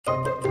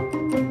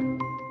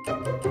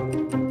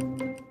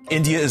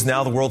India is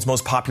now the world's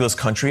most populous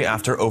country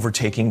after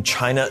overtaking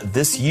China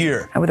this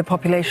year. With a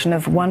population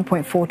of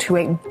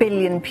 1.428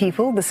 billion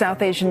people, the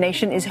South Asian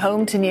nation is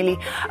home to nearly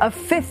a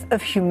fifth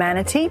of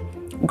humanity,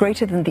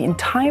 greater than the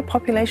entire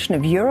population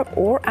of Europe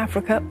or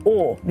Africa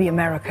or the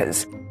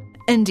Americas.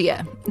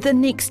 India, the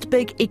next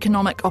big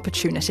economic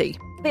opportunity.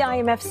 The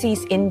IMF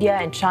sees India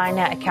and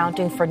China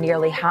accounting for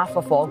nearly half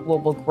of all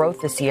global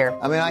growth this year.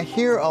 I mean, I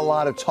hear a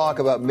lot of talk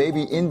about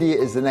maybe India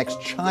is the next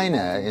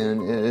China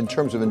in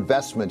terms of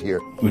investment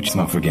here. Let's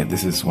not forget,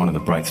 this is one of the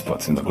bright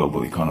spots in the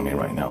global economy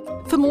right now.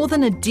 For more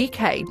than a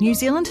decade, New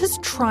Zealand has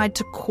tried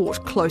to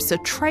court closer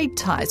trade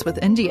ties with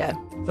India.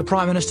 The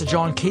Prime Minister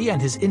John Key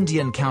and his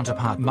Indian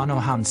counterpart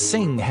Manmohan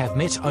Singh have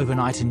met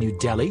overnight in New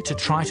Delhi to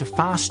try to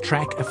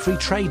fast-track a free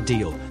trade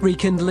deal.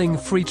 Rekindling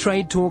free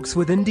trade talks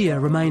with India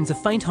remains a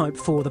faint hope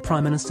for the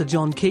Prime Minister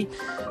John Key,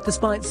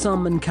 despite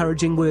some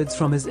encouraging words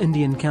from his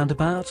Indian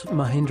counterpart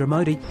Narendra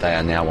Modi. They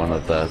are now one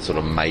of the sort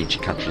of major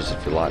countries,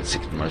 if you like,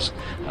 second most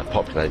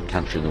populated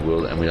country in the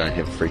world, and we don't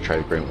have a free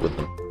trade agreement with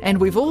them. And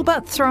we've all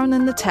but thrown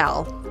in the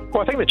towel.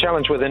 Well, I think the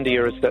challenge with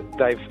India is that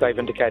they've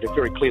indicated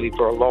very clearly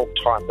for a long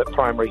time that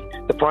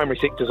the primary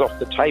sector's off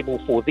the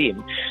table for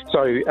them.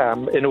 So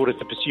in order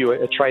to pursue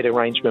a trade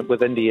arrangement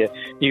with India,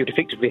 you'd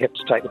effectively have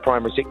to take the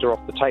primary sector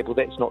off the table.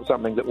 That's not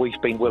something that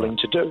we've been willing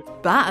to do.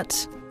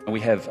 But we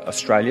have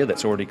Australia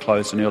that's already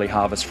closed an early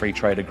harvest free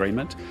trade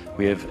agreement.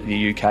 We have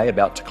the UK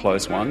about to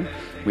close one.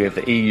 We have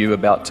the EU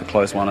about to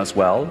close one as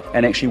well.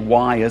 And actually,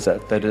 why is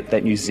it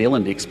that New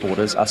Zealand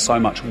exporters are so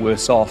much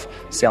worse off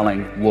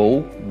selling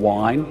wool,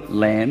 wine,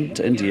 lamb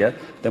to India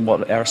than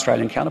what our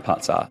Australian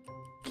counterparts are?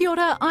 Kia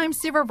ora, I'm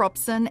Sarah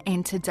Robson,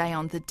 and today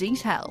on The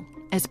Detail,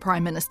 as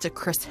Prime Minister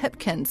Chris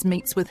Hipkins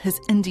meets with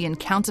his Indian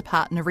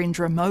counterpart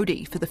Narendra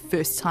Modi for the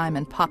first time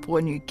in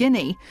Papua New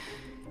Guinea,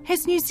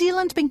 has New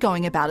Zealand been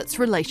going about its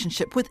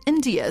relationship with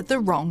India the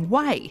wrong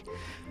way?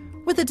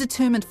 With a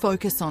determined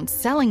focus on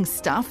selling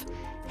stuff,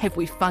 have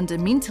we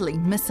fundamentally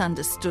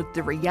misunderstood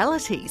the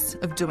realities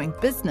of doing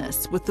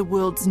business with the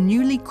world's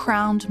newly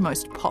crowned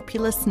most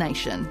populous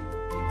nation?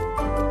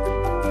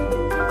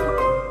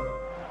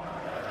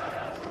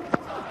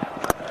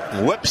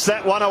 Whips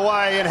that one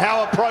away, and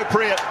how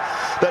appropriate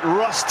that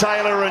Ross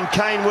Taylor and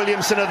Kane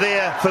Williamson are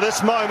there for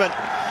this moment,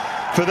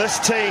 for this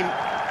team.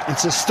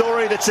 It's a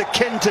story that's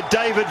akin to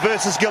David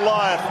versus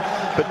Goliath,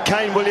 but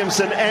Kane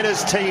Williamson and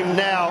his team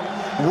now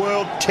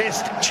World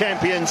Test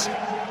champions.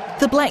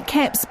 The Black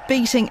Caps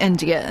beating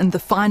India in the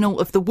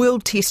final of the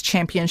World Test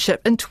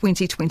Championship in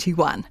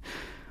 2021.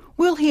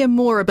 We'll hear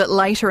more a bit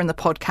later in the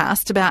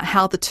podcast about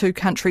how the two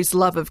countries'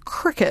 love of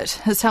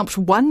cricket has helped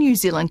one New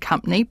Zealand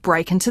company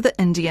break into the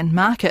Indian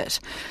market.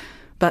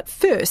 But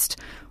first,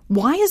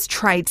 why is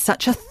trade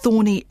such a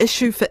thorny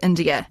issue for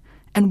India?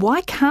 And why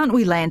can't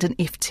we land an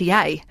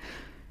FTA?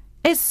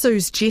 As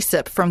Suze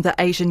Jessup from the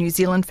Asia New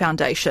Zealand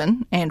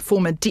Foundation and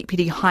former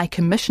Deputy High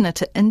Commissioner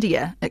to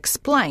India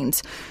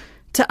explains,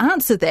 to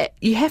answer that,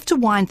 you have to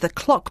wind the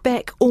clock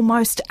back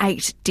almost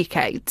 8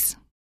 decades.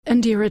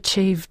 India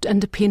achieved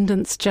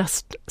independence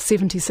just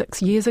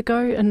 76 years ago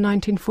in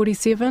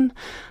 1947,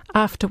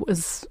 after it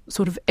was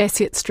sort of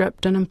asset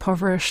stripped and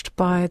impoverished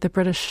by the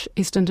British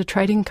East India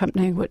Trading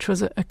Company, which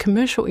was a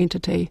commercial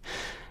entity.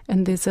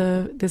 And there's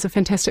a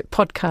fantastic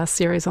podcast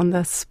series on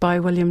this by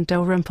William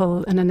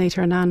Dalrymple and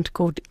Anita Anand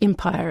called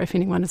Empire, if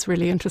anyone is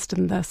really interested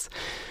in this.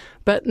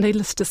 But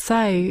needless to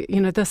say,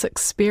 this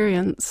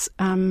experience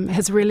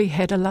has really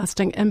had a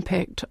lasting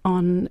impact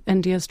on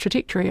India's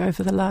trajectory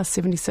over the last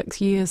 76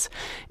 years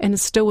and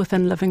is still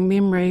within living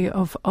memory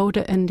of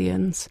older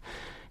Indians.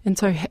 And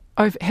so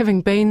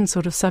having been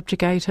sort of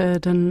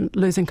subjugated and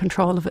losing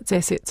control of its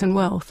assets and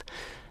wealth,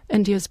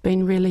 India's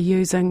been really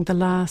using the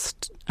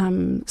last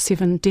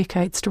 7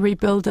 decades to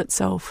rebuild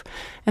itself,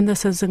 and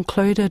this has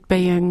included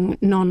being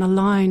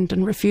non-aligned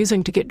and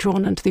refusing to get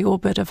drawn into the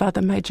orbit of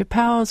other major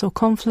powers or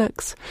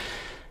conflicts.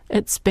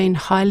 It's been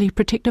highly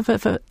protective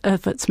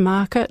of its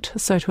market,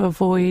 so to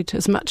avoid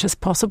as much as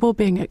possible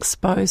being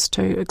exposed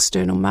to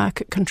external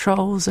market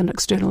controls and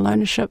external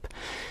ownership.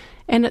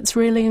 And it's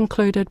really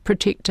included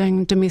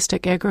protecting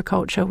domestic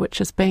agriculture, which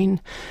has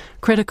been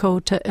critical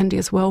to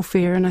India's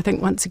welfare. And I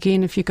think, once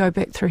again, if you go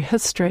back through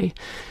history,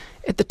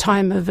 at the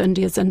time of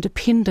India's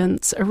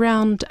independence,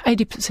 around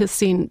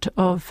 80%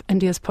 of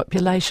India's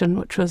population,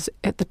 which was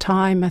at the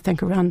time, I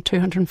think, around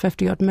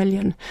 250-odd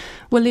million,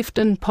 were left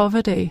in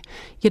poverty.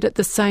 Yet at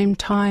the same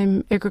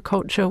time,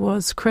 agriculture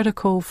was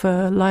critical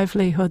for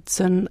livelihoods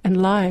and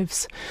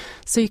lives.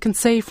 So you can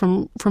see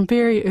from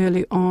very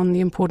early on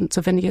the importance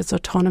of India's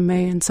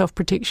autonomy and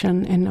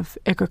self-protection, and of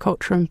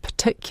agriculture in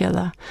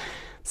particular.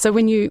 So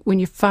when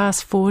you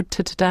fast forward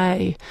to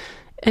today,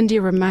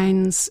 India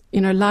remains,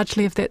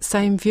 largely of that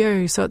same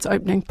view. So it's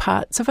opening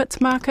parts of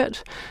its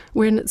market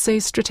wherein it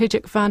sees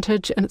strategic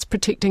advantage, and it's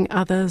protecting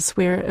others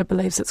where it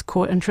believes its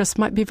core interests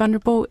might be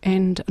vulnerable.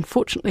 And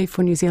unfortunately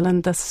for New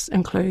Zealand, this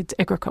includes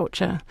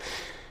agriculture.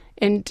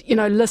 And,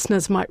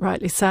 listeners might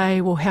rightly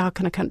say, well, how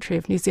can a country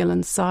of New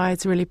Zealand's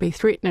size really be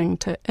threatening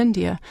to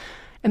India?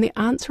 And the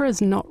answer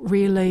is not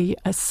really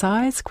a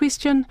size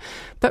question,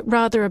 but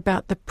rather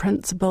about the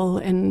principle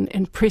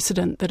and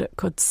precedent that it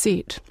could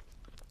set.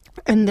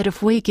 And that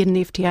if we get an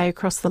FTA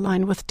across the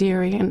line with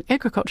dairy and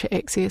agriculture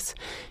access,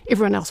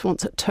 everyone else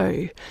wants it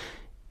too.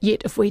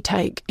 Yet if we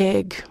take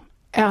ag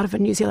out of a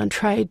New Zealand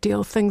trade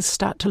deal, things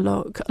start to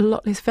look a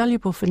lot less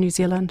valuable for New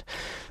Zealand.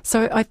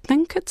 So I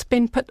think it's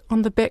been put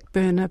on the back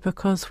burner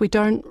because we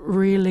don't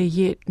really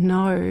yet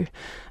know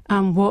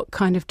what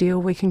kind of deal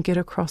we can get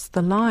across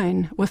the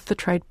line with the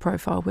trade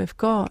profile we've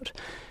got.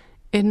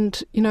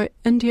 And,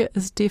 India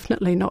is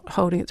definitely not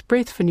holding its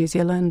breath for New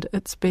Zealand.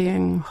 It's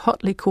being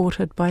hotly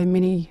courted by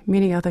many,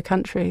 many other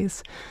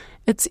countries.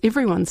 It's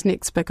everyone's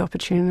next big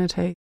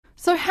opportunity.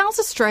 So how's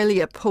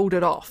Australia pulled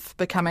it off,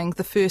 becoming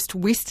the first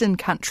Western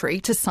country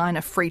to sign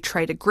a free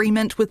trade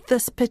agreement with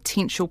this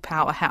potential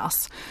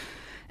powerhouse?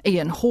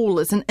 Ian Hall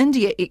is an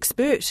India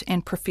expert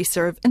and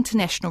Professor of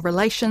International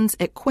Relations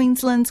at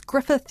Queensland's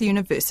Griffith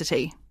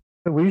University.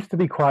 We used to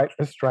be quite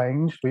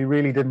estranged. We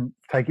really didn't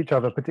take each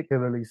other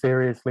particularly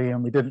seriously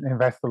and we didn't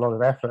invest a lot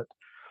of effort.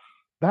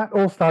 That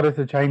all started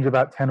to change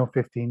about 10 or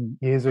 15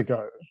 years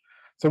ago.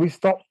 So we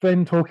stopped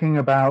then talking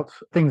about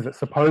things that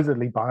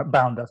supposedly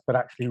bound us but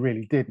actually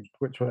really didn't,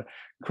 which were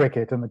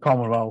cricket and the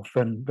Commonwealth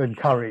and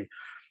curry.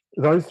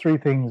 Those three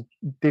things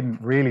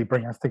didn't really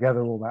bring us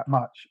together all that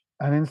much.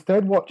 And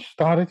instead what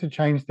started to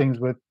change things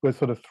were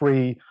sort of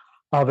three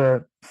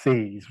other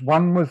C's.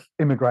 One was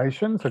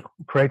immigration, so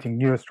creating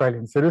new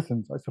Australian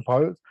citizens, I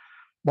suppose.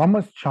 One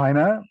was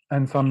China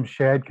and some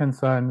shared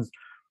concerns,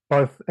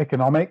 both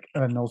economic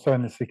and also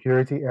in the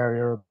security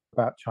area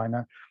about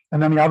China.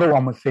 And then the other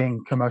one was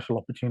seeing commercial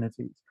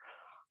opportunities.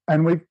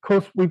 And of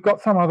course, we've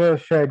got some other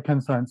shared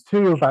concerns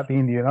too about the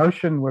Indian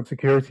Ocean, with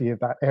security of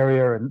that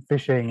area and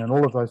fishing and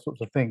all of those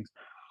sorts of things.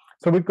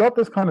 So we've got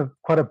this kind of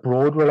quite a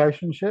broad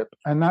relationship,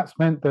 and that's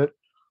meant that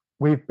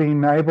we've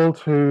been able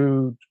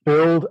to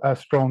build a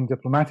strong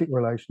diplomatic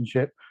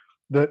relationship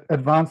that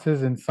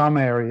advances in some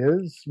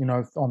areas,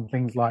 on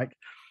things like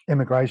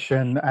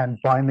immigration and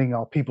binding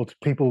our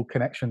people-to-people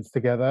connections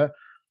together.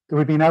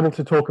 We've been able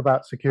to talk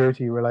about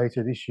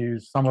security-related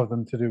issues, some of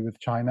them to do with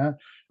China.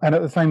 And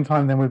at the same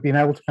time, then we've been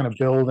able to kind of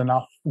build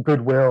enough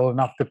goodwill,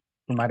 enough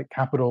diplomatic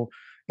capital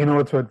in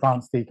order to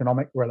advance the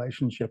economic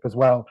relationship as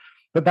well.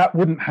 But that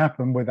wouldn't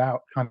happen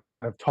without kind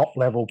of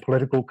top-level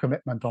political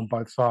commitment on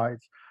both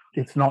sides.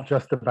 It's not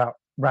just about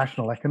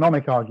rational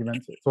economic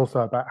arguments, it's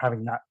also about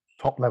having that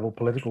top-level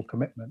political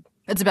commitment.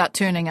 It's about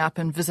turning up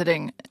and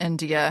visiting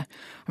India.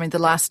 I mean, the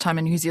last time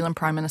a New Zealand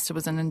Prime Minister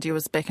was in India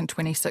was back in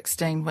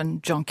 2016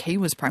 when John Key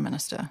was Prime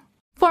Minister.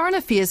 Foreign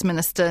Affairs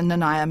Minister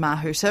Nanaia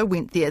Mahuta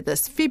went there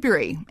this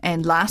February,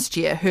 and last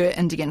year her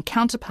Indian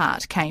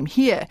counterpart came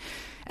here.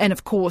 And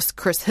of course,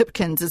 Chris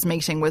Hipkins is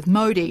meeting with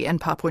Modi in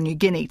Papua New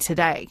Guinea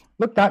today.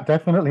 Look, that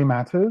definitely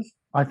matters.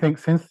 I think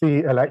since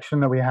the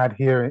election that we had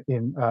here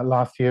in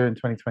last year in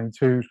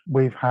 2022,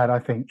 we've had,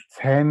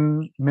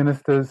 10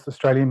 ministers,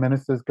 Australian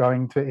ministers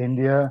going to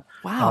India.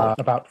 Wow.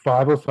 About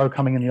 5 or so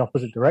coming in the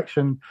opposite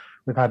direction.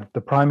 We've had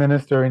the Prime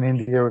Minister in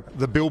India.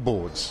 The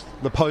billboards,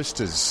 the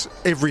posters,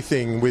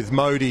 everything with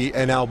Modi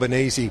and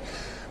Albanese.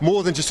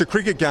 More than just a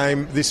cricket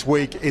game this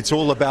week, it's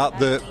all about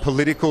the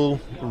political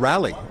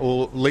rally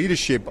or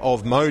leadership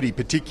of Modi,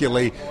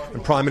 particularly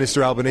when Prime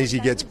Minister Albanese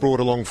gets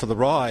brought along for the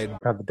ride. We've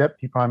had the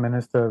Deputy Prime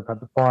Minister, we've had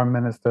the Foreign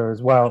Minister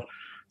as well.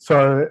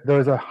 So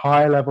there's a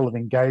high level of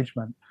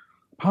engagement.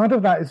 Part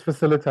of that is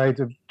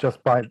facilitated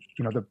just by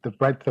the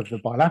breadth of the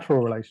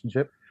bilateral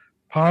relationship.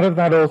 Part of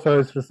that also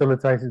is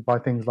facilitated by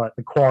things like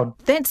the Quad.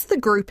 That's the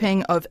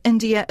grouping of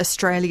India,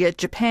 Australia,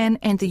 Japan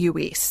and the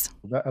US.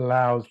 That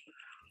allows,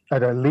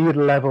 at a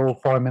leader level,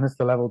 foreign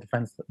minister level,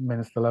 defence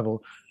minister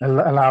level,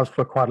 allows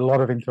for quite a lot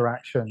of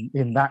interaction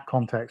in that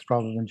context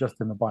rather than just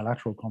in the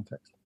bilateral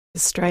context.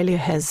 Australia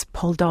has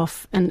pulled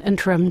off an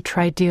interim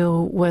trade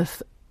deal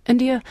with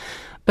India,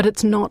 but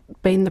it's not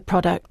been the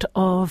product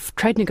of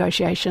trade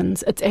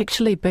negotiations. It's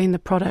actually been the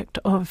product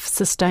of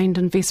sustained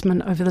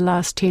investment over the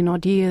last 10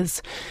 odd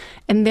years.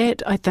 And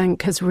that, I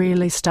think, has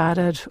really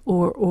started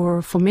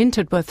or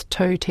fermented with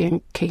two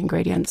key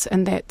ingredients.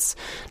 And that's,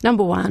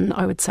 number one,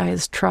 I would say,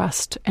 is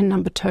trust, and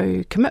number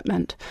two,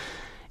 commitment.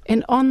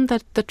 And on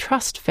the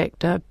trust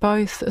factor,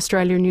 both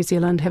Australia and New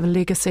Zealand have a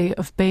legacy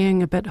of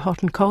being a bit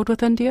hot and cold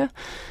with India,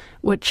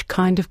 which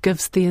kind of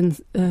gives the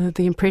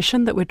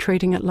impression that we're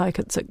treating it like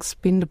it's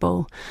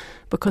expendable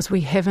because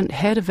we haven't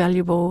had a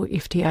valuable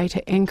FTA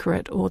to anchor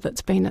it or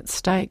that's been at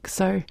stake.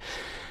 So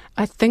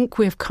I think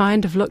we've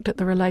kind of looked at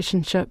the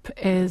relationship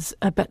as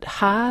a bit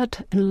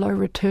hard and low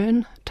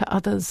return to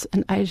others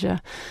in Asia.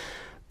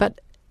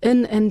 But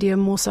in India,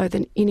 more so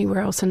than anywhere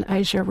else in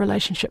Asia,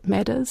 relationship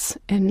matters,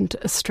 and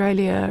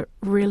Australia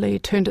really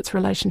turned its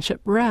relationship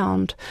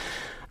round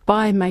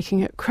by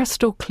making it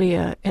crystal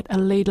clear at a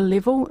leader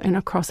level and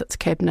across its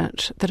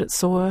cabinet that it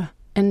saw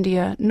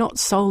India not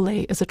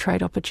solely as a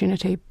trade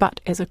opportunity but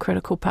as a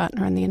critical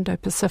partner in the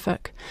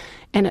Indo-Pacific.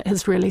 And it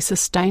has really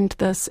sustained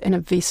this and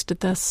invested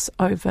this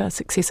over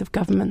successive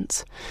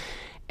governments.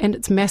 And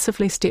it's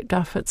massively stepped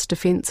up its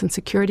defence and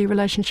security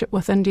relationship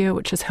with India,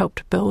 which has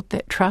helped build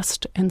that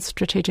trust and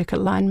strategic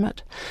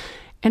alignment.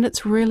 And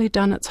it's really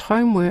done its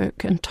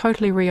homework and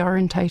totally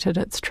reorientated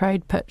its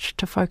trade pitch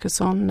to focus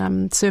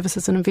on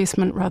services and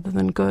investment rather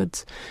than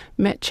goods,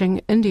 matching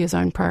India's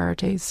own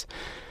priorities.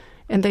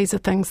 And these are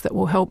things that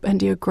will help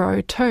India grow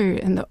too,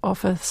 and that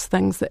offers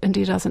things that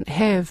India doesn't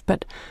have.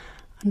 But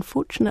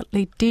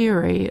unfortunately,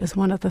 dairy is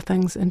one of the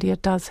things India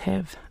does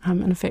have.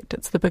 In fact,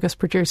 it's the biggest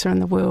producer in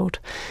the world.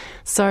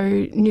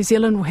 So New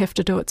Zealand will have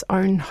to do its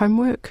own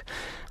homework.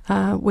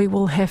 We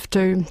will have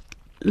to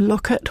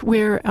look at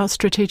where our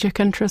strategic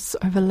interests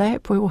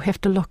overlap. We will have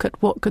to look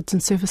at what goods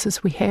and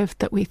services we have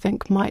that we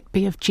think might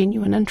be of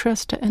genuine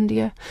interest to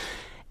India.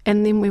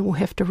 And then we will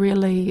have to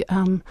really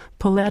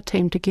pull our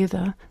team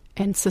together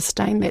and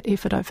sustain that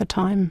effort over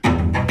time.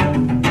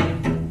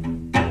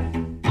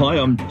 Hi,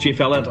 I'm Jeff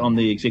Allett. I'm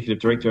the Executive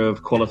Director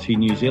of Quality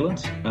New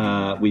Zealand.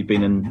 We've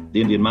been in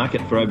the Indian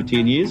market for over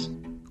 10 years.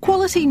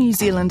 Quality New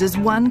Zealand is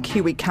one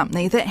Kiwi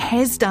company that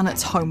has done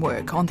its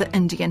homework on the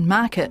Indian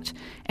market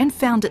and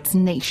found its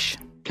niche.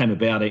 Came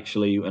about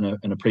actually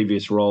in a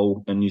previous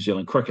role in New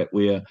Zealand cricket,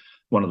 where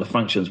one of the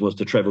functions was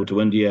to travel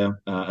to India,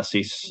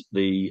 assess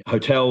the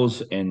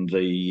hotels and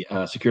the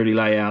security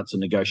layouts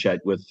and negotiate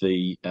with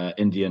the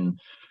Indian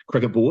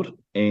Cricket Board.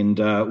 And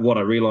what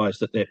I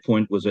realised at that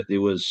point was that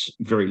there was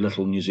very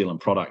little New Zealand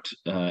product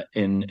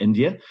in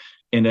India.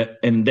 And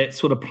that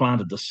sort of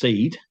planted the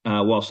seed.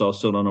 Whilst I was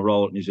still on a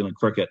role at New Zealand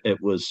Cricket, it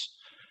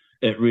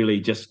really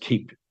just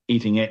kept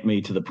eating at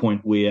me to the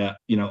point where,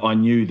 I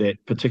knew that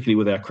particularly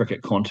with our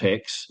cricket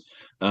contacts,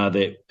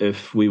 that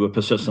if we were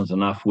persistent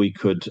enough, we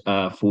could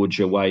forge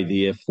a way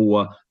there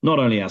for not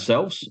only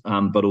ourselves,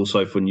 but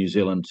also for New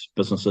Zealand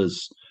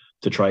businesses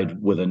to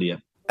trade with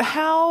India.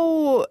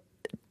 How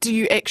do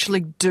you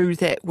actually do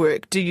that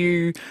work? Do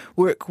you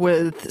work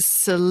with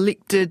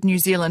selected New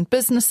Zealand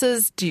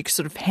businesses? Do you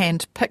sort of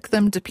hand pick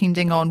them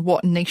depending on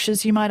what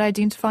niches you might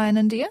identify in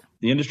India?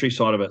 The industry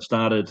side of it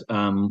started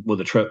with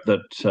a trip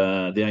that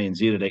the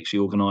ANZ had actually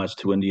organised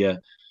to India.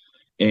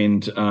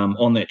 And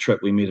on that trip,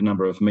 we met a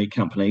number of meat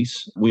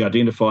companies. We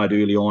identified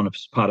early on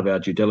as part of our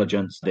due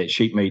diligence that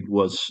sheep meat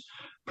was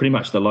pretty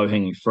much the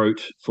low-hanging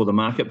fruit for the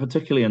market,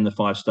 particularly in the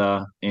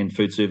five-star and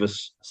food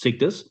service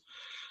sectors.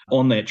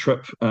 On that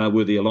trip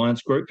were the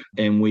Alliance Group,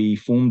 and we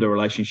formed a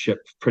relationship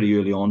pretty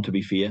early on, to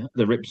be fair.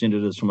 The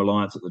representatives from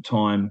Alliance at the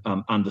time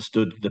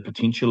understood the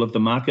potential of the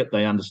market.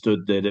 They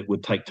understood that it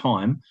would take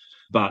time,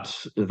 but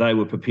they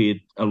were prepared,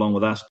 along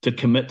with us, to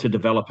commit to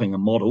developing a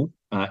model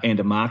and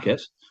a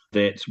market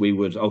that we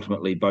would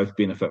ultimately both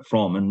benefit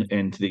from.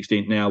 And to the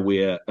extent now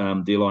where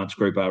the Alliance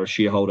Group are a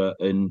shareholder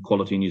in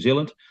Quality New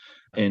Zealand,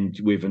 and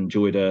we've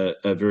enjoyed a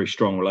very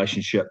strong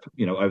relationship,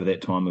 over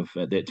that time of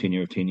that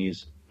tenure of 10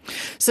 years.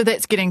 So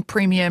that's getting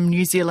premium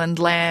New Zealand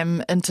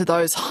lamb into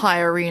those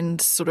higher end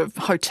sort of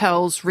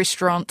hotels,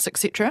 restaurants,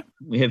 etc.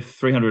 We have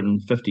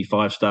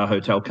 355-star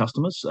hotel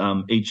customers.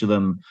 Each of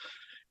them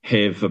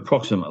have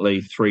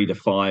approximately 3 to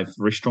 5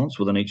 restaurants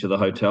within each of the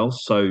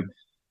hotels. So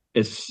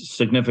it's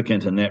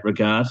significant in that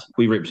regard.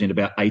 We represent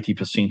about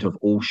 80% of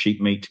all sheep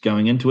meat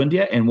going into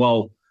India. And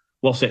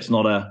whilst that's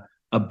not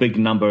a big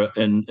number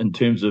in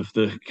terms of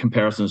the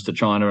comparisons to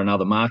China and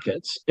other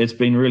markets, it's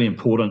been really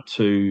important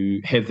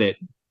to have that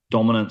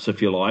dominance,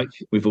 if you like.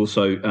 We've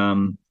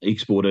also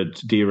exported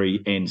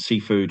dairy and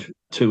seafood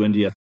to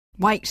India.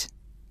 Wait,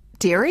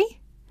 dairy?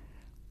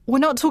 We're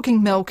not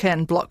talking milk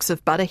and blocks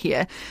of butter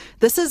here.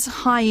 This is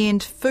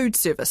high-end food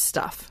service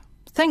stuff.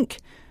 Think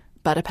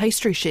butter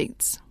pastry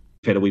sheets.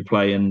 How do we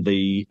play in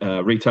the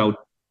retail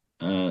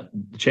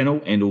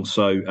channel, and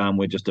also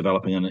we're just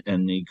developing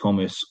an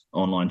e-commerce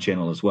online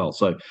channel as well.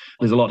 So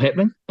there's a lot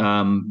happening,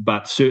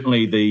 but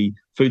certainly the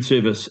food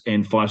service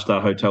and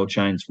five-star hotel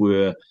chains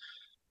were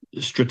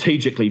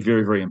strategically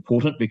very, very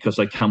important because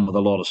they come with a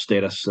lot of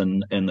status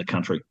in the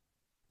country.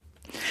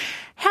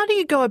 How do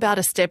you go about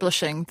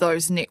establishing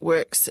those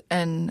networks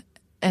in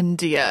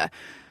India?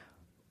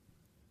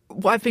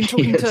 I've been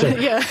talking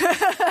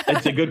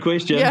It's a good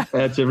question. Yeah.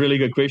 It's a really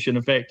good question.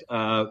 In fact,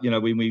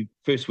 when we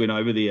first went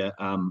over there,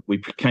 we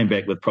came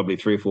back with probably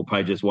 3 or 4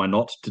 pages why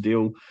not to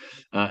deal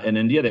in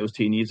India. That was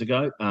 10 years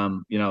ago.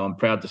 I'm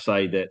proud to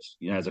say that,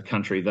 as a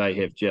country, they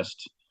have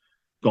just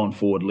gone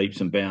forward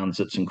leaps and bounds.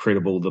 It's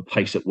incredible the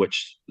pace at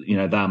which,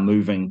 they're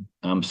moving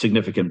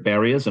significant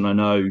barriers. And I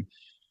know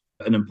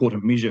an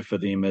important measure for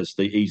them is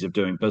the ease of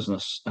doing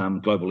business,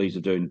 global ease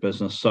of doing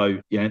business. So,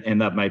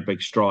 and they've made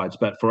big strides.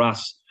 But for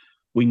us,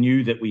 we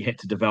knew that we had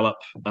to develop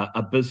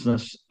a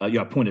business,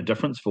 a point of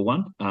difference for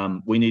one.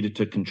 We needed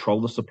to control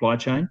the supply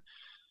chain,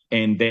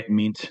 and that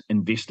meant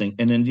investing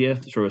in India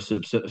through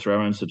our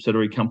own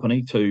subsidiary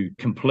company to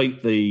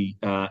complete the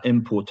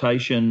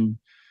importation,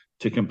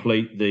 to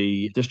complete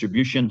the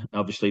distribution,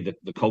 obviously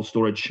the cold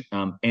storage,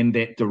 and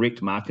that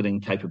direct marketing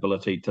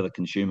capability to the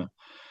consumer.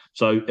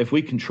 So if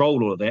we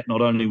controlled all of that,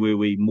 not only were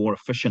we more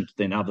efficient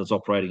than others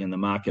operating in the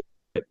market,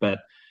 but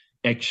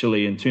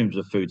actually, in terms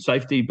of food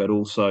safety, but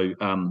also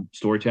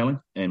storytelling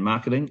and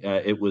marketing,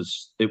 it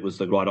was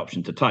the right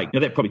option to take. Now,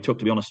 that probably took,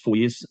 to be honest, 4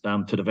 years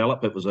to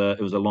develop. It was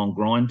a long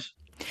grind.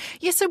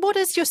 Yeah, so what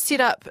is your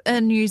setup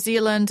in New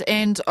Zealand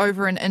and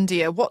over in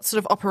India? What sort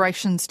of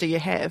operations do you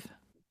have?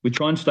 We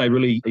try and stay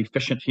really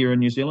efficient here in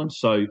New Zealand.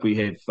 So we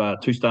have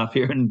 2 staff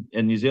here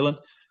in New Zealand,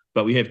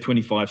 but we have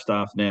 25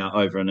 staff now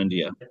over in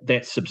India.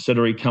 That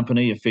subsidiary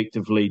company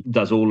effectively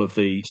does all of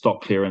the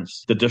stock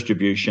clearance, the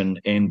distribution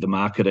and the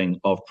marketing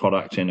of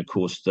product, and of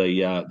course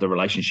the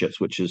relationships,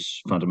 which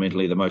is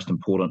fundamentally the most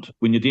important.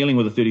 When you're dealing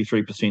with a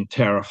 33%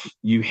 tariff,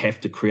 you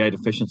have to create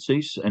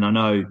efficiencies. And I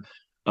know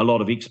a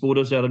lot of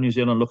exporters out of New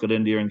Zealand look at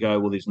India and go,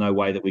 well, there's no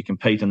way that we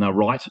compete, and they're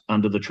right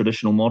under the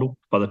traditional model.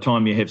 By the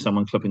time you have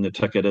someone clipping the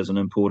ticket as an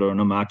importer and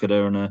a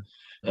marketer and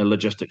a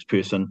logistics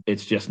person,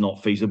 it's just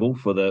not feasible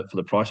for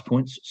the price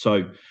points.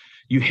 So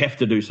you have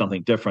to do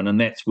something different,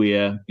 and that's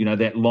where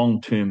that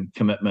long-term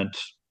commitment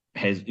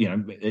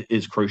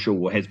is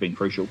crucial, or has been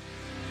crucial.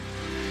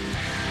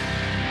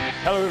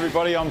 Hello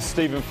everybody, I'm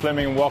Stephen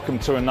Fleming and welcome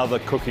to another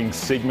cooking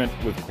segment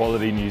with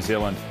Quality New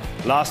Zealand.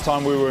 Last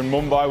time we were in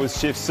Mumbai with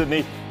Chef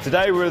Sydney.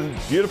 Today we're in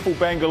beautiful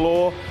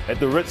Bangalore at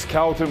the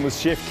Ritz-Carlton with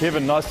Chef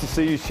Kevin. Nice to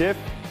see you, Chef.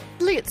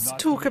 Let's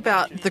talk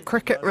about the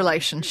cricket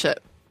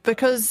relationship,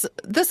 because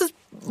this is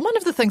one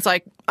of the things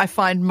I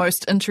find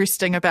most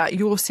interesting about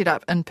your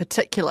setup in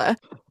particular.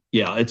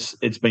 Yeah,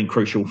 it's been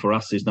crucial for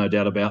us. There's no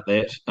doubt about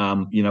that.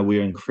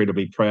 We're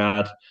incredibly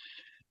proud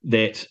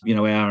that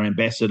our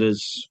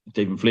ambassadors,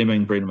 Stephen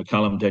Fleming, Brendan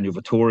McCullum, Daniel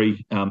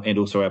Vittori, and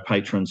also our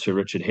patron, Sir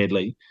Richard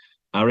Hadley,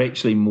 are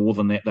actually more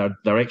than that.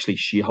 They're actually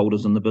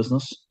shareholders in the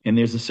business, and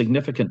there's a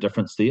significant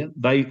difference there.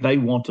 They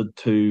wanted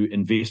to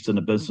invest in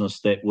a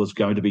business that was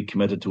going to be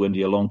committed to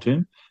India long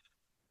term.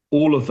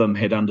 All of them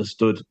had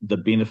understood the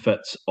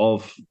benefits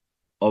of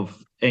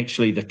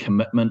actually the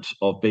commitment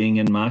of being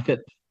in market.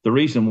 The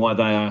reason why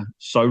they are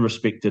so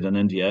respected in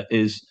India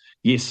is,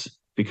 yes,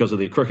 because of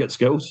their cricket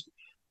skills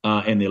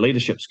and their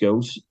leadership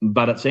skills,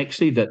 but it's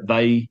actually that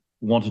they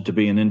wanted to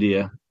be in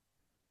India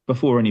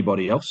before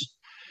anybody else.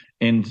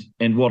 And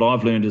what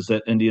I've learned is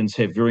that Indians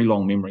have very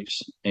long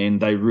memories,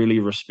 and they really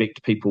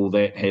respect people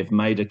that have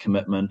made a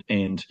commitment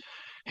and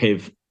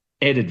have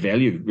added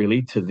value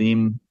really to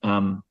them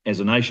as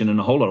a nation in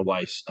a whole lot of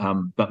ways,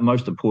 but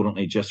most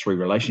importantly just through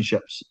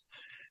relationships.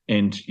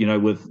 And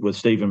with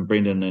Stephen,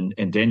 Brendan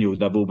and Daniel,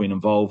 they've all been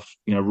involved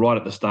right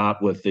at the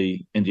start with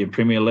the Indian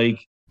Premier League.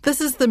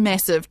 This is the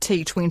massive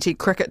T20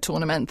 cricket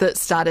tournament that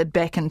started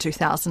back in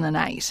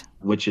 2008,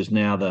 which is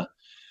now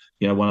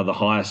one of the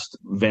highest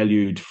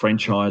valued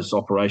franchise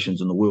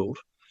operations in the world.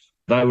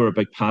 They were a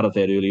big part of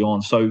that early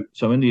on. So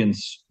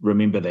Indians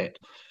remember that.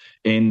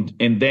 And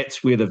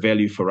that's where the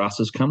value for us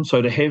has come.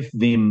 So to have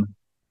them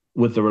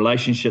with the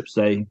relationships,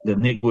 the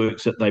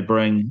networks that they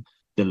bring,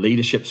 the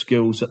leadership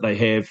skills that they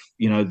have,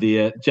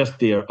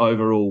 their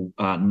overall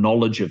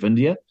knowledge of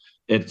India,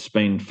 it's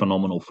been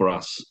phenomenal for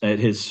us. It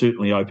has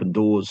certainly opened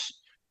doors.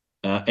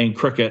 And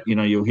cricket,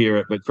 you'll hear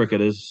it, but cricket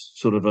is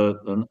sort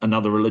of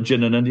another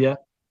religion in India.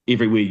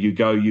 Everywhere you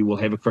go, you will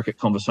have a cricket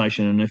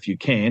conversation, and if you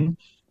can,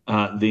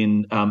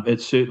 then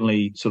it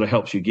certainly sort of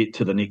helps you get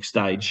to the next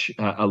stage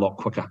a lot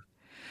quicker.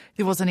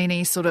 There wasn't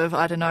any sort of,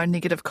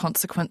 negative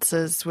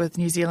consequences with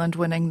New Zealand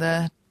winning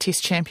the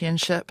Test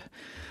Championship.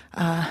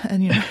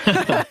 And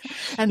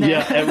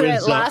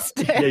that last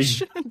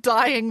dash,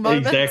 dying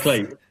moments.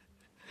 Exactly.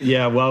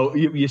 Yeah, well,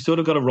 you sort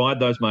of got to ride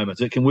those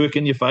moments. It can work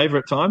in your favour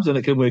at times, and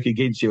it can work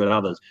against you at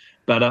others.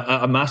 But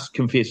I must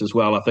confess as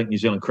well, I think New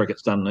Zealand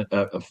cricket's done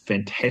a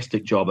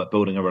fantastic job at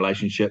building a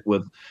relationship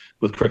with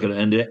cricket in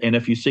India. And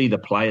if you see the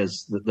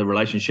players, the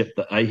relationship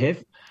that they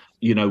have,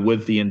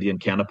 with the Indian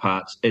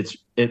counterparts,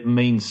 it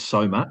means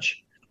so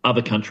much.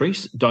 Other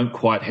countries don't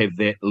quite have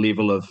that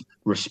level of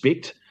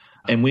respect.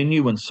 And when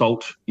you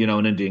insult,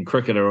 an Indian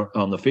cricketer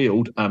on the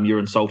field, you're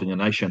insulting a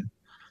nation.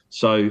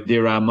 So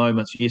there are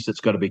moments, yes,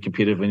 it's got to be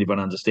competitive, anyone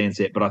understands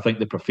that, but I think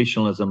the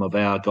professionalism of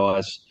our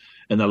guys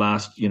in the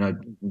last,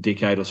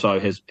 decade or so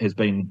has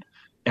been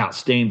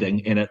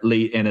outstanding, and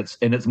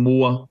it's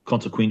more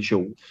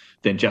consequential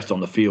than just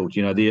on the field.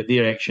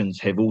 Their actions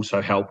have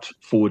also helped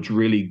forge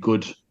really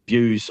good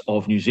views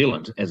of New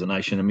Zealand as a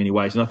nation in many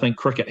ways. And I think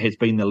cricket has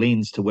been the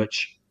lens to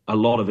which a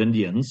lot of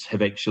Indians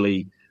have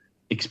actually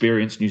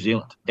experienced New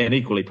Zealand, and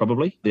equally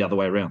probably the other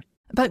way around.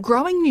 But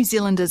growing New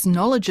Zealanders'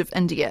 knowledge of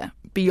India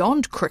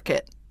beyond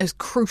cricket is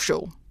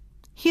crucial.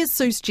 Here's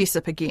Suze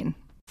Jessup again.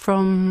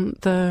 From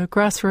the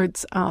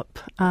grassroots up,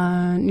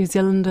 New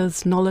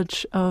Zealanders'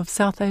 knowledge of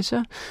South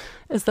Asia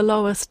is the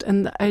lowest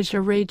in the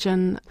Asia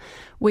region.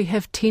 We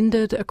have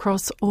tended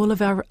across all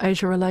of our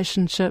Asia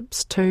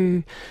relationships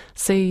to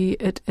see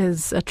it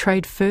as a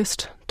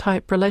trade-first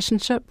type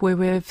relationship where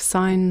we've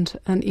signed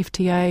an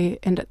FTA,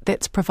 and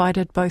that's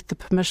provided both the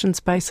permission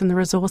space and the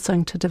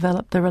resourcing to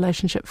develop the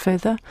relationship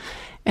further.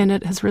 And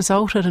it has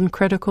resulted in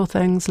critical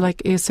things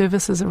like air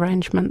services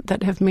arrangement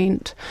that have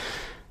meant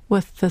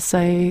with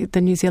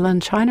the New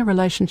Zealand-China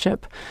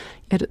relationship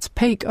at its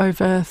peak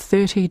over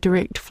 30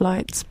 direct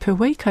flights per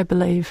week, I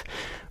believe,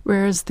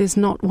 whereas there's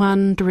not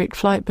one direct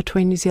flight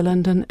between New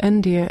Zealand and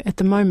India at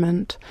the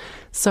moment.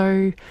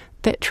 So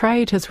that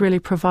trade has really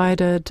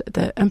provided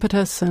the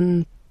impetus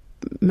and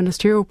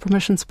ministerial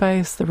permission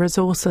space, the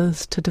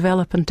resources to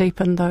develop and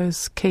deepen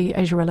those key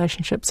Asia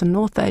relationships in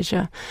North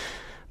Asia.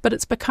 But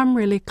it's become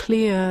really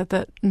clear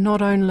that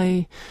not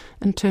only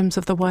in terms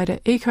of the wider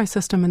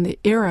ecosystem and the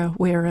era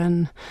we're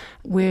in,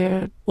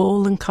 where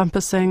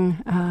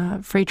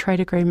all-encompassing free trade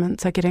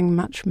agreements are getting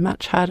much,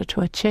 much harder to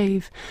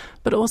achieve,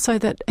 but also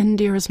that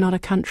India is not a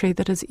country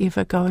that is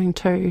ever going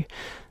to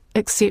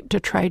accept a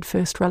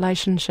trade-first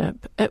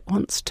relationship. It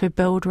wants to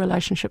build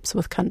relationships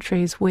with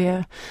countries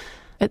where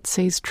it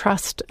sees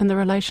trust in the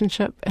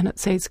relationship and it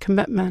sees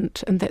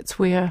commitment, and that's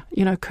where,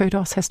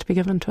 kudos has to be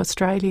given to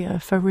Australia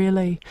for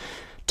really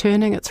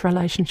turning its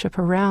relationship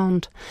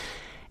around.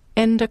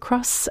 And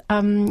across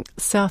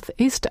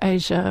Southeast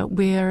Asia,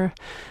 where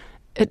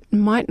it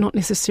might not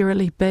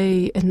necessarily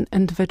be an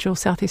individual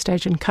Southeast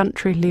Asian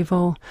country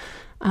level,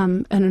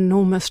 an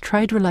enormous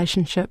trade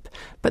relationship,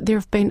 but there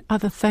have been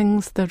other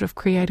things that have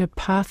created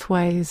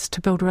pathways to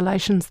build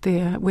relations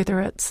there, whether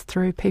it's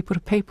through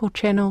people-to-people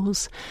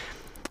channels,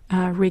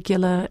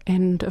 regular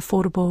and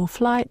affordable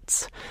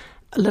flights,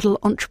 little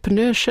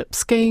entrepreneurship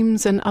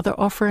schemes and other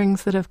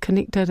offerings that have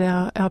connected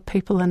our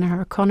people and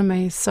our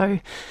economies. So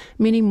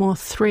many more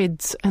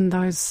threads in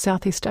those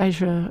Southeast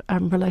Asia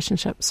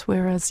relationships,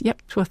 whereas,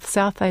 with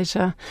South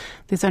Asia,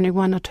 there's only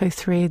one or two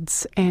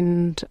threads,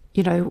 and,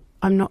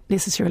 I'm not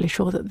necessarily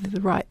sure that they're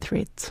the right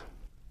threads.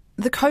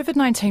 The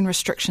COVID-19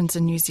 restrictions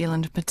in New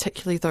Zealand,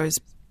 particularly those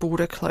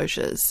border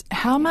closures,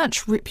 how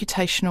much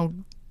reputational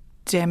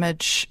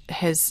damage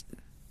has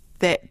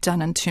that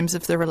done in terms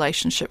of the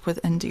relationship with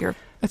India?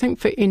 I think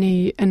for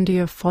any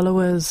India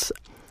followers,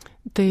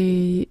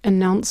 the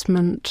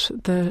announcement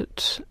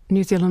that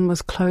New Zealand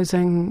was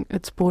closing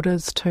its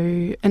borders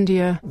to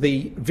India,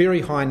 the very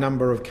high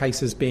number of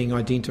cases being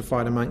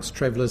identified amongst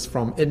travellers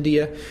from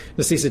India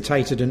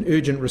necessitated an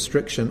urgent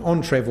restriction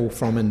on travel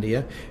from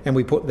India, and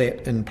we put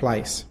that in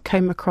place.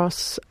 Came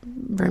across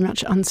very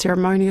much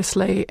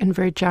unceremoniously and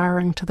very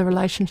jarring to the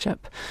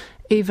relationship,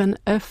 even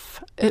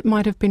if it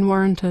might have been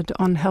warranted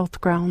on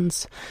health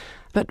grounds.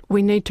 But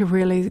we need to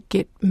really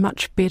get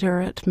much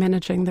better at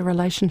managing the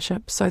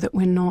relationship so that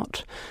we're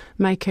not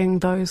making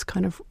those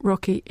kind of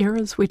rookie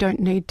errors. We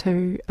don't need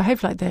to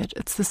behave like that.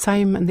 It's the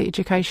same in the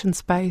education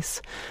space,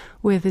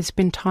 where there's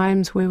been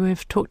times where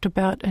we've talked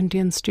about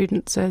Indian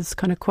students as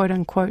kind of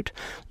quote-unquote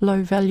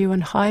low value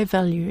and high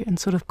value and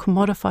sort of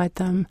commodified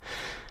them.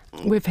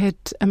 We've had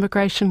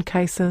immigration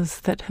cases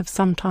that have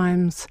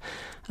sometimes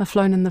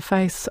flown in the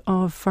face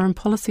of foreign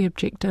policy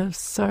objectives.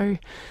 So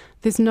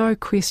there's no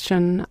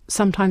question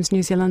sometimes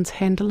New Zealand's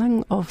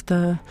handling of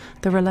the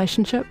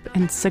relationship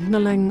and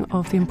signalling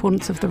of the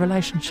importance of the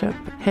relationship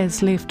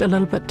has left a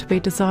little bit to be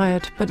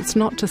desired. But it's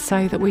not to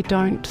say that we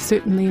don't,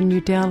 certainly in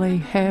New Delhi,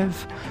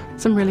 have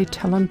some really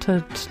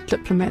talented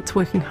diplomats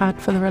working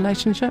hard for the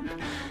relationship.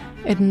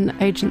 At an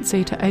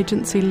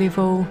agency-to-agency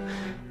level,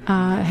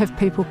 have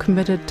people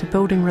committed to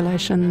building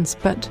relations,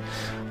 but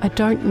I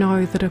don't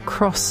know that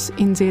across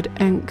NZ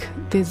Inc.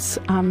 there's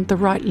the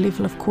right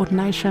level of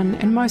coordination,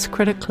 and most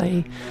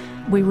critically,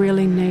 we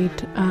really need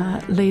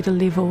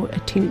leader-level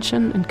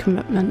attention and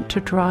commitment to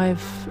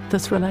drive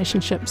this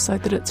relationship so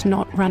that it's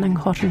not running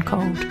hot and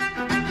cold.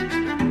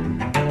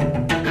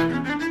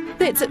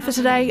 That's it for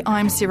today.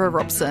 I'm Sarah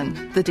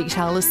Robson. The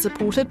Detail is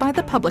supported by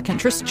the Public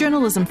Interest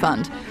Journalism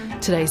Fund.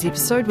 Today's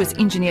episode was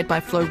engineered by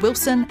Flo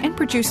Wilson and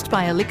produced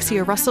by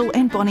Alexia Russell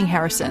and Bonnie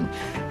Harrison.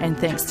 And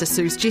thanks to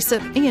Suze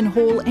Jessup, Ian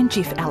Hall and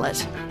Jeff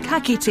Allett. Ka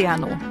kite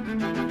anō.